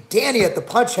coach me. Danny at the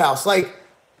Punch House. Like,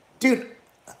 dude,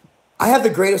 I have the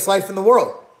greatest life in the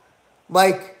world.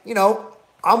 Like, you know,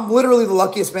 I'm literally the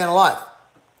luckiest man alive.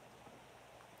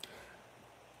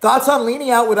 Thoughts on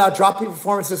leaning out without dropping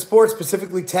performance in sports,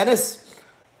 specifically tennis?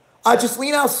 Just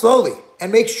lean out slowly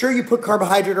and make sure you put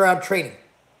carbohydrate around training.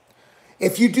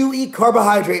 If you do eat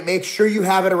carbohydrate, make sure you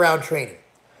have it around training.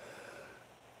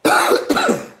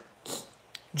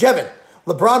 Jevin,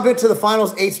 LeBron been to the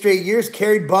finals 8 straight years,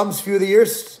 carried bums few of the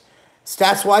years.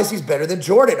 Stats-wise, he's better than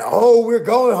Jordan. Oh, we're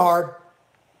going hard.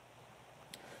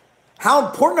 How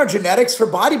important are genetics for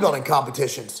bodybuilding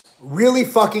competitions? Really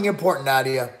fucking important,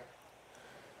 Nadia.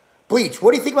 Bleach,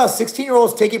 what do you think about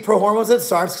 16-year-olds taking pro hormones and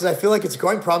SARMs? Because I feel like it's a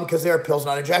growing problem because they are pills,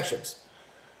 not injections.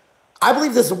 I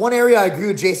believe this is one area I agree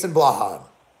with Jason Blaha.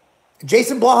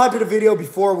 Jason Blaha did a video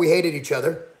before we hated each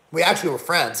other. We actually were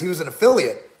friends. He was an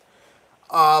affiliate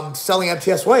selling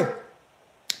MTS Whey.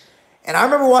 And I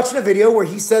remember watching a video where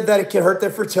he said that it can hurt their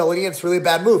fertility and it's really a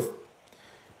bad move.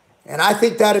 And I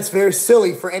think that it's very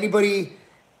silly for anybody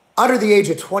under the age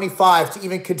of 25 to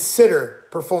even consider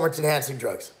performance-enhancing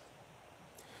drugs.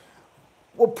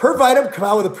 Will Pervitum come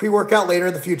out with a pre-workout later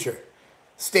in the future?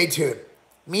 Stay tuned.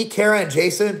 Me, Kara, and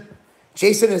Jason.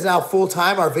 Jason is now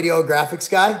full-time our video graphics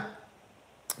guy.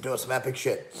 Doing some epic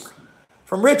shit.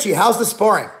 From Richie, how's the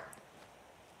sparring?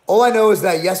 All I know is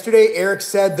that yesterday Eric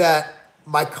said that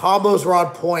my combos were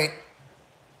on point.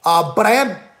 But I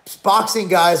am boxing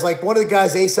guys. Like one of the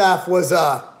guys, Asaph, was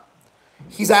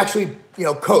he's actually, you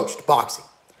know, coached boxing.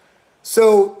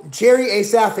 So Jerry,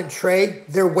 Asaph, and Trey,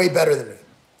 they're way better than me.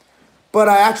 But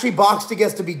I actually boxed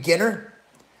against a beginner,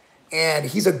 and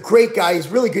he's a great guy. He's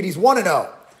really good. He's 1-0.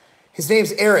 His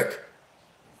name's Eric.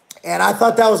 And I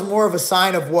thought that was more of a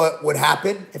sign of what would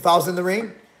happen if I was in the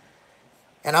ring.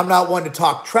 And I'm not one to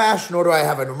talk trash, nor do I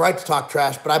have a right to talk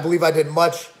trash, but I believe I did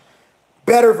much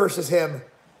better versus him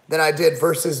than I did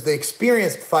versus the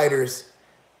experienced fighters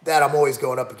that I'm always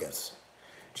going up against.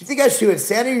 Do you think I should do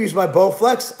insanity or use my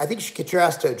Bowflex? I think you should get your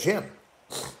ass to a gym.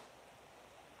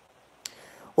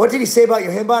 What did he say about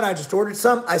your Himbon? I just ordered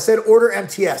some. I said order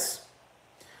MTS.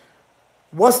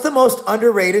 What's the most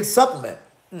underrated supplement?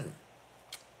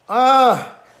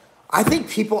 I think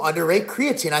people underrate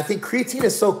creatine. I think creatine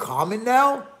is so common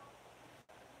now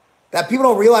that people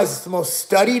don't realize it's the most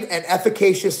studied and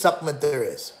efficacious supplement there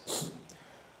is.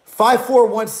 5'4",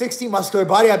 160, muscular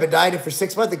body. I've been dieting for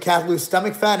 6 months. The cat lose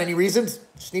stomach fat. Any reasons?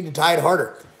 Just need to diet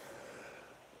harder.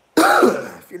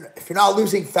 If you're not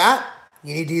losing fat,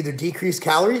 you need to either decrease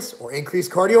calories or increase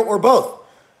cardio or both.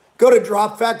 Go to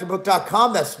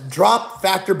dropfactorbook.com. That's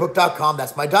dropfactorbook.com.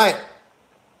 That's my diet.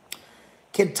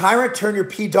 Can Tyrant turn your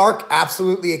pee dark?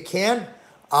 Absolutely it can.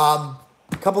 A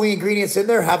couple of the ingredients in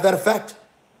there have that effect.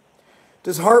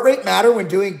 Does heart rate matter when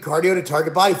doing cardio to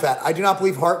target body fat? I do not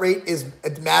believe heart rate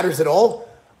matters at all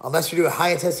unless you're doing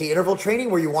high-intensity interval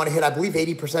training where you want to hit, I believe,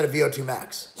 80% of VO2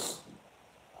 max.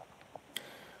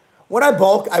 When I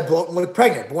bulk, I bloat and look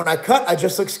pregnant. But when I cut, I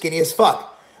just look skinny as fuck.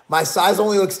 My size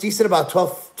only looks decent, about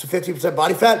 12 to 15%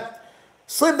 body fat.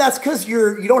 Slim, that's because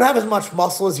you don't have as much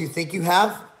muscle as you think you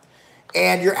have.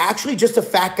 And you're actually just a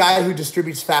fat guy who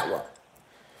distributes fat well.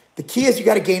 The key is you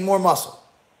got to gain more muscle.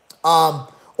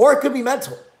 Or it could be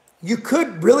mental. You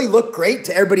could really look great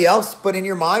to everybody else, but in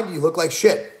your mind, you look like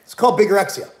shit. It's called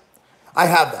bigorexia. I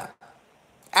have that.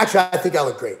 Actually, I think I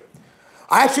look great.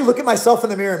 I actually look at myself in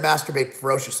the mirror and masturbate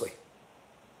ferociously.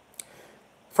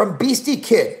 From Beastie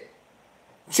Kid.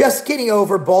 Just getting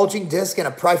over bulging disc and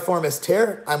a piriformis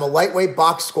tear. I'm a lightweight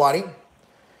box squatting.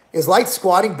 Is light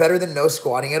squatting better than no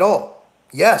squatting at all?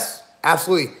 Yes,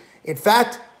 absolutely. In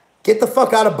fact, get the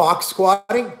fuck out of box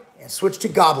squatting and switch to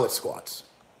goblet squats.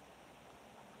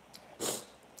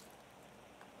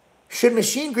 Should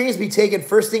machine greens be taken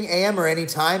first thing AM or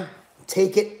anytime?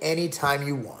 Take it anytime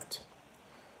you want.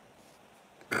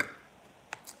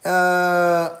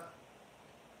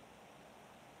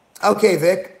 Okay,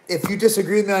 Vic, if you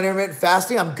disagree with me on intermittent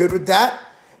fasting, I'm good with that.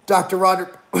 Dr.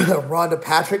 Rhonda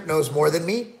Patrick knows more than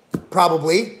me,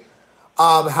 probably.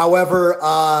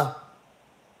 However,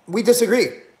 we disagree.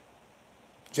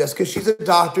 Just because she's a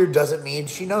doctor doesn't mean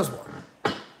she knows more.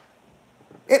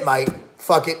 It might.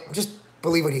 Fuck it. Just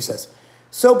believe what he says.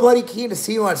 So bloody keen to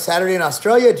see you on Saturday in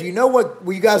Australia. Do you know what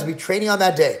will you guys be training on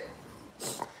that day?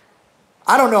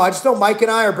 I don't know. I just know Mike and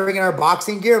I are bringing our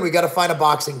boxing gear and we got to find a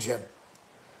boxing gym.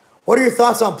 What are your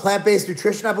thoughts on plant-based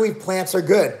nutrition? I believe plants are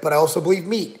good, but I also believe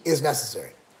meat is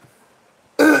necessary.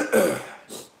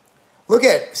 Look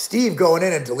at Steve going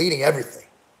in and deleting everything.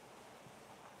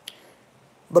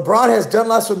 LeBron has done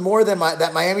less with more than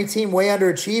that Miami team way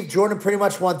underachieved. Jordan pretty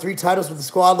much won 3 titles with the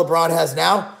squad LeBron has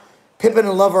now. Pippen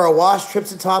and Love are a wash.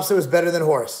 Trips and Thompson was better than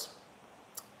Horace.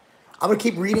 I'm going to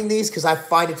keep reading these because I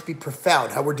find it to be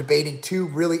profound how we're debating 2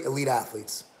 really elite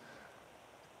athletes.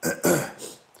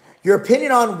 Your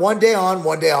opinion on one day on,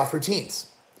 one day off routines.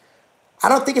 I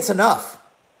don't think it's enough.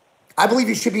 I believe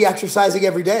you should be exercising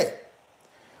every day.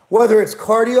 Whether it's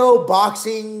cardio,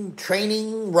 boxing,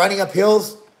 training, running up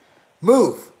hills,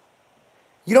 move.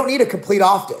 You don't need a complete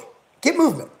off day. Get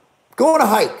movement. Go on a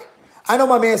hike. I know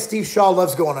my man Steve Shaw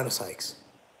loves going on his hikes.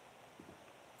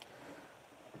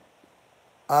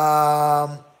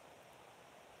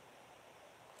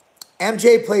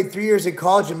 MJ played 3 years in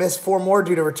college and missed 4 more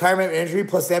due to retirement and injury,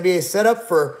 plus the NBA setup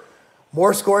for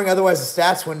more scoring. Otherwise, the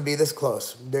stats wouldn't be this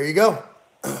close. There you go.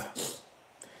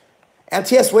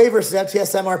 MTS Whey versus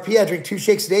MTS MRP. I drink 2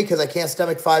 shakes a day because I can't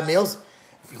stomach 5 meals.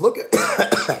 If you look at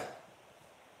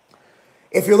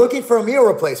if you're looking for a meal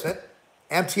replacement,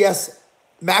 MTS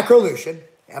Macrolution,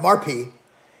 MRP,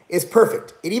 is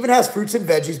perfect. It even has fruits and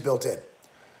veggies built in.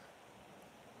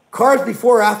 Carbs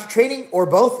before or after training, or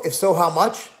both? If so, how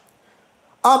much?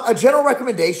 A general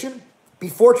recommendation,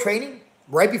 before training,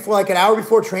 right before, like an hour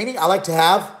before training, I like to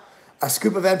have a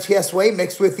scoop of MTS Whey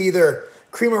mixed with either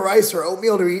cream of rice or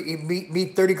oatmeal to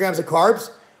meet 30 grams of carbs,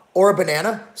 or a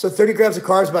banana. So 30 grams of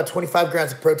carbs, about 25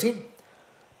 grams of protein.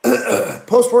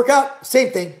 Post-workout, same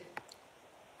thing.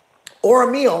 Or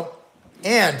a meal,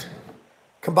 and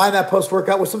combine that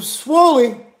post-workout with some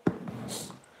Swole.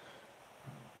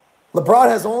 LeBron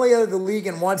has only led the league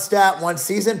in one stat, one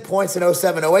season, points in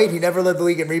 07-08. He never led the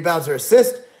league in rebounds or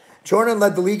assists. Jordan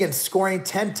led the league in scoring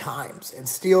 10 times and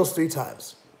steals 3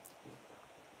 times.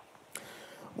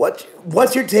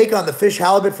 What's your take on the fish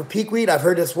halibut for peakweed? I've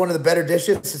heard it's one of the better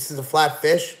dishes since it's a flat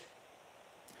fish.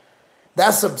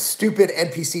 That's some stupid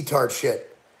NPC tart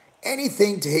shit.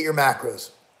 Anything to hit your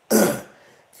macros.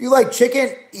 If you like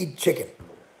chicken, eat chicken.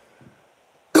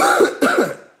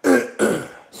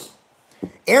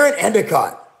 Aaron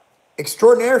Endicott,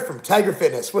 extraordinaire from Tiger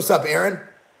Fitness. What's up, Aaron?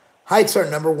 Hikes are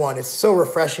number 1. It's so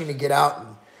refreshing to get out.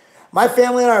 My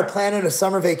family and I are planning a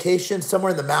summer vacation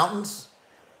somewhere in the mountains.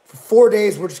 For 4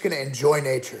 days, we're just going to enjoy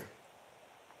nature.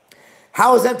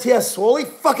 How is MTS Swole?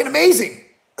 Fucking amazing.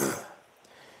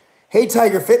 Hey,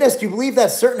 Tiger Fitness, do you believe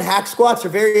that certain hack squats or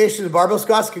variations of barbell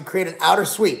squats can create an outer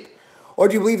sweep? Or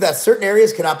do you believe that certain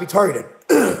areas cannot be targeted?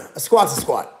 A squat's a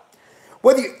squat.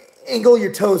 Whether you angle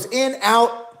your toes in,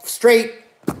 out, straight,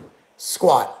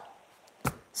 squat.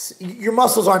 Your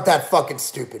muscles aren't that fucking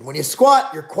stupid. When you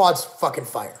squat, your quads fucking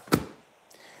fire.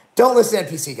 Don't listen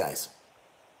to NPC guys.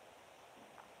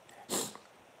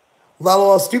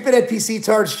 Lol, stupid NPC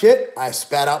tard shit. I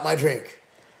spat out my drink.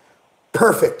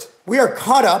 Perfect. We are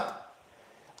caught up.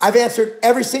 I've answered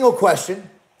every single question.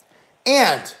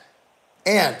 And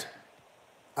I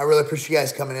really appreciate you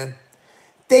guys coming in.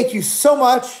 Thank you so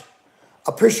much.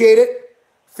 Appreciate it.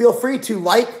 Feel free to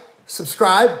like,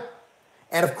 subscribe,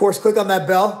 and of course, click on that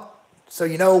bell so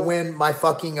you know when my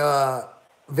fucking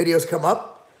videos come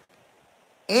up.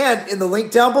 And in the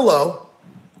link down below,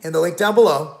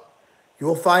 you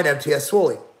will find MTS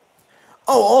Swole.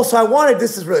 Oh, also,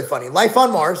 this is really funny. Life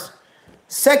on Mars,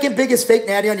 second biggest fake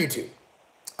natty on YouTube.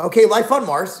 Okay, Life on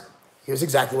Mars, here's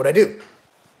exactly what I do.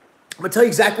 I'm going to tell you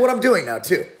exactly what I'm doing now,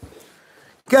 too.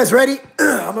 You guys ready?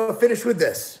 I'm going to finish with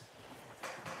this.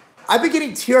 I've been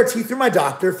getting TRT through my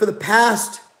doctor for the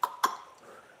past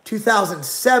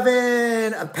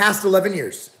 2007, past 11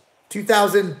 years.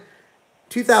 2007,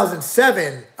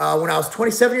 when I was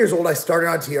 27 years old, I started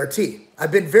on TRT.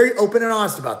 I've been very open and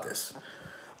honest about this.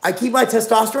 I keep my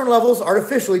testosterone levels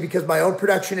artificially because my own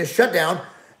production is shut down,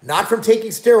 not from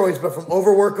taking steroids, but from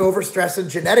overwork, overstress, and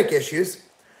genetic issues.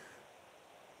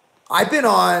 I've been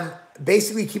on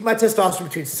basically keep my testosterone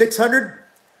between 600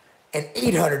 and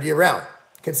 800 year round,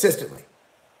 consistently.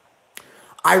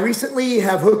 I recently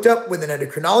have hooked up with an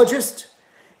endocrinologist,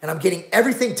 and I'm getting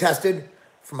everything tested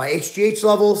from my HGH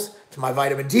levels to my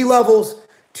vitamin D levels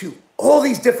to all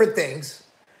these different things,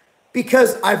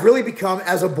 because I've really become,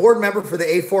 as a board member for the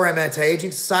A4M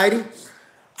Anti-Aging Society,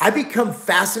 I've become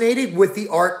fascinated with the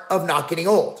art of not getting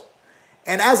old.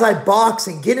 And as I box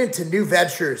and get into new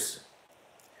ventures,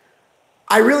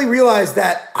 I really realized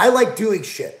that I like doing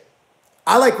shit.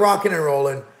 I like rocking and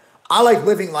rolling. I like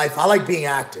living life. I like being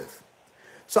active.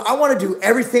 So I want to do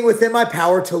everything within my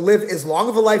power to live as long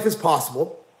of a life as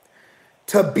possible,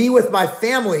 to be with my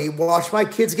family, watch my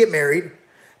kids get married.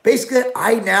 Basically,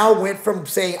 I now went from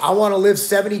saying I want to live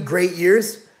 70 great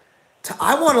years to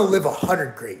I want to live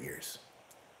 100 great years.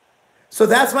 So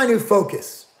that's my new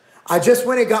focus. I just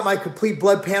went and got my complete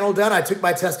blood panel done. I took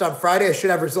my test on Friday. I should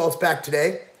have results back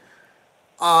today.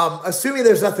 Assuming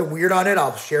there's nothing weird on it,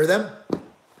 I'll share them.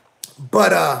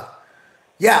 But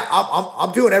yeah,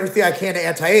 I'm doing everything I can to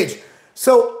anti-age.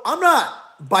 So I'm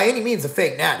not by any means a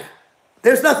fake natty.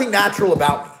 There's nothing natural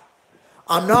about me.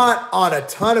 I'm not on a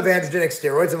ton of androgenic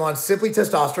steroids. I'm on simply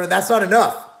testosterone. That's not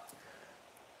enough.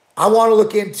 I want to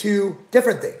look into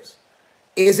different things.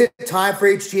 Is it time for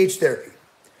HGH therapy?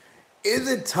 Is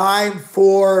it time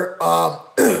for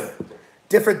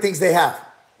different things they have?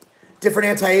 Different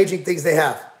anti-aging things they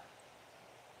have.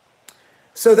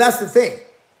 So that's the thing.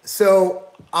 So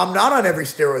I'm not on every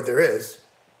steroid there is,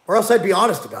 or else I'd be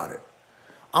honest about it.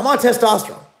 I'm on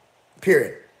testosterone,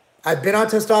 period. I've been on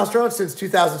testosterone since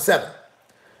 2007.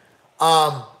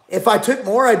 If I took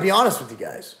more, I'd be honest with you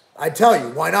guys. I'd tell you,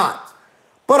 why not?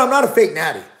 But I'm not a fake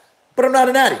natty. But I'm not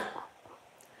a natty.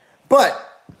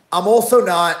 But I'm also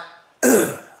not,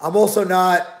 I'm also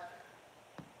not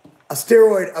a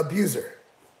steroid abuser.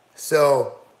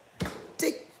 So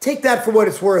take that for what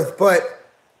it's worth, but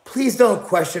please don't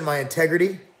question my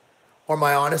integrity or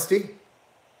my honesty,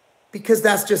 because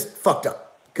that's just fucked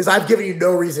up. Because I've given you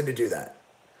no reason to do that.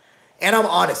 And I'm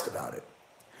honest about it.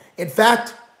 In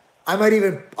fact, I might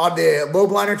even, on the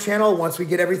Lobliner channel, once we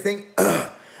get everything,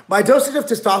 my dosage of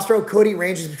testosterone, Cody,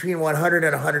 ranges between 100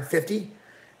 and 150,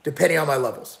 depending on my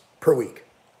levels per week.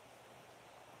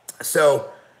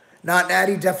 So, not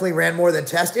natty, definitely ran more than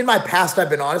test. In my past, I've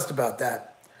been honest about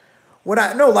that.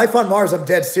 No, Life on Mars, I'm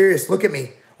dead serious. Look at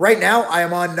me. Right now, I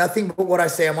am on nothing but what I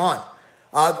say I'm on.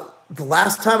 The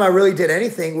last time I really did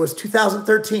anything was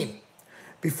 2013,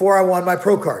 before I won my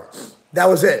pro card. That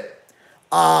was it.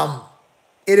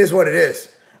 It is what it is.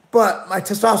 But my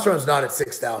testosterone is not at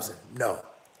 6,000. No.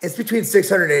 It's between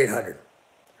 600 and 800.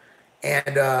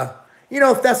 And, you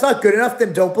know, if that's not good enough,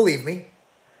 then don't believe me.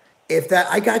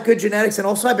 I got good genetics, and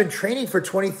also I've been training for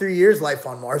 23 years, Life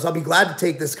on Mars. I'll be glad to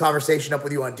take this conversation up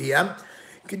with you on DM.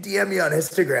 You can DM me on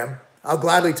Instagram. I'll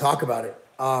gladly talk about it.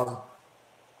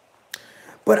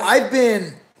 But I've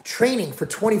been training for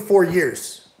 24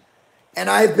 years, and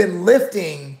I've been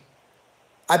lifting.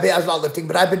 I was not lifting,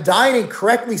 but I've been dieting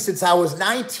correctly since I was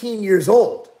 19 years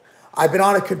old. I've been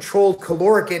on a controlled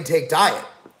caloric intake diet.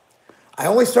 I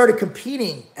only started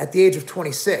competing at the age of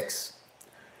 26.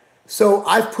 So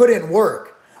I've put in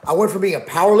work. I went from being a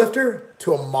power lifter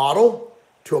to a model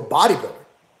to a bodybuilder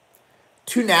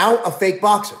to now a fake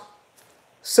boxer.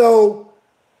 So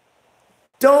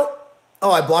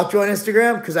I blocked you on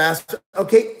Instagram because I asked,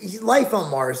 okay, Life on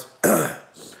Mars. You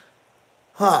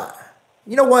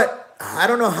know what? I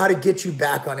don't know how to get you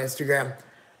back on Instagram.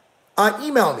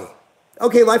 Email me.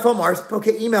 Okay, Life on Mars.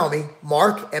 Okay, email me.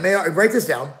 Marc, M-A-R, write this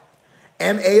down.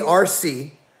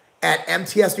 M-A-R-C at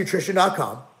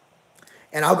mtsnutrition.com.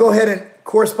 And I'll go ahead and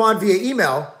correspond via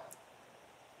email.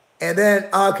 And then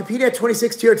competing at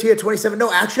 26, TRT at 27.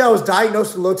 No, actually, I was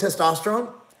diagnosed with low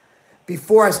testosterone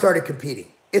before I started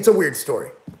competing. It's a weird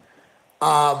story.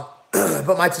 But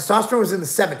my testosterone was in the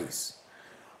 70s.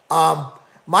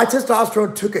 My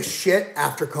testosterone took a shit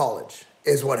after college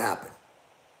is what happened.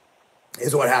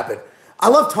 I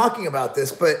love talking about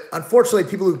this, but unfortunately,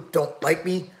 people who don't like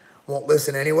me won't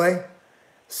listen anyway.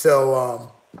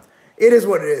 So it is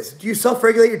what it is. Do you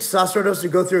self-regulate your testosterone dose to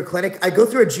go through a clinic? I go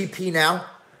through a GP now,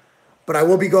 but I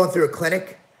will be going through a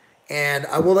clinic, and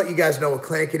I will let you guys know what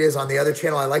clinic it is on the other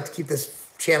channel. I like to keep this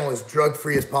channel as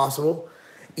drug-free as possible,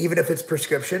 even if it's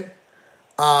prescription.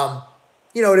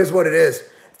 You know, it is what it is.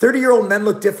 30-year-old men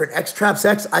look different. X traps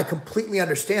X, I completely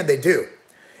understand they do.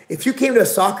 If you came to a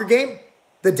soccer game,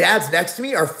 the dads next to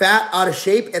me are fat, out of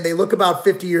shape, and they look about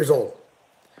 50 years old.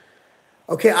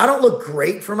 Okay, I don't look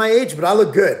great for my age, but I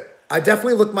look good. I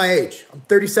definitely look my age. I'm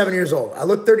 37 years old. I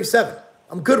look 37.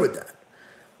 I'm good with that.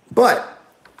 But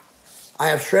I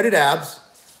have shredded abs.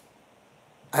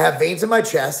 I have veins in my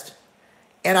chest,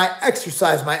 and I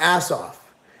exercise my ass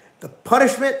off. The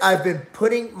punishment I've been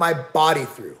putting my body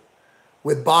through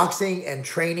with boxing and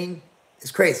training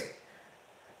is crazy.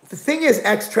 The thing is,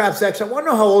 X traps X, I want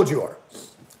to know how old you are.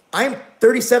 I'm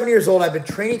 37 years old. I've been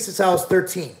training since I was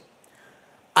 13.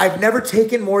 I've never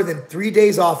taken more than 3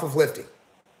 days off of lifting.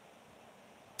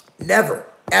 Never,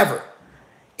 ever.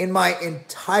 In my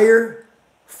entire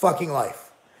fucking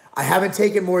life. I haven't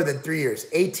taken more than 3 years.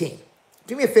 18.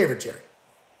 Do me a favor, Jerry.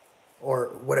 Or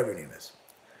whatever your name is.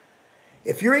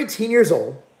 If you're 18 years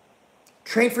old,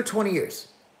 train for 20 years.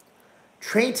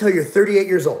 Train till you're 38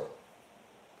 years old.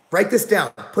 Write this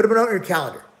down. Put a note on your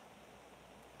calendar.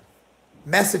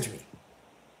 Message me.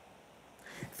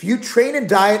 If you train and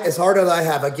diet as hard as I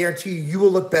have, I guarantee you, you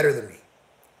will look better than me.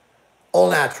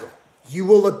 All natural. You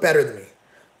will look better than me.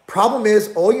 Problem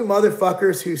is, all you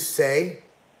motherfuckers who say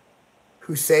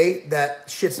that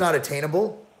shit's not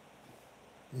attainable,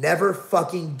 never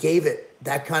fucking gave it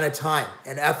that kind of time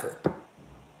and effort.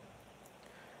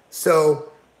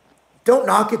 So don't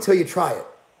knock it till you try it.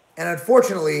 And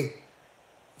unfortunately,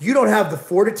 you don't have the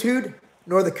fortitude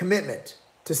nor the commitment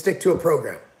to stick to a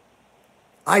program.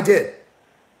 I did.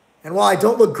 And while I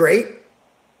don't look great,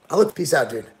 I look, peace out,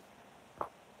 dude.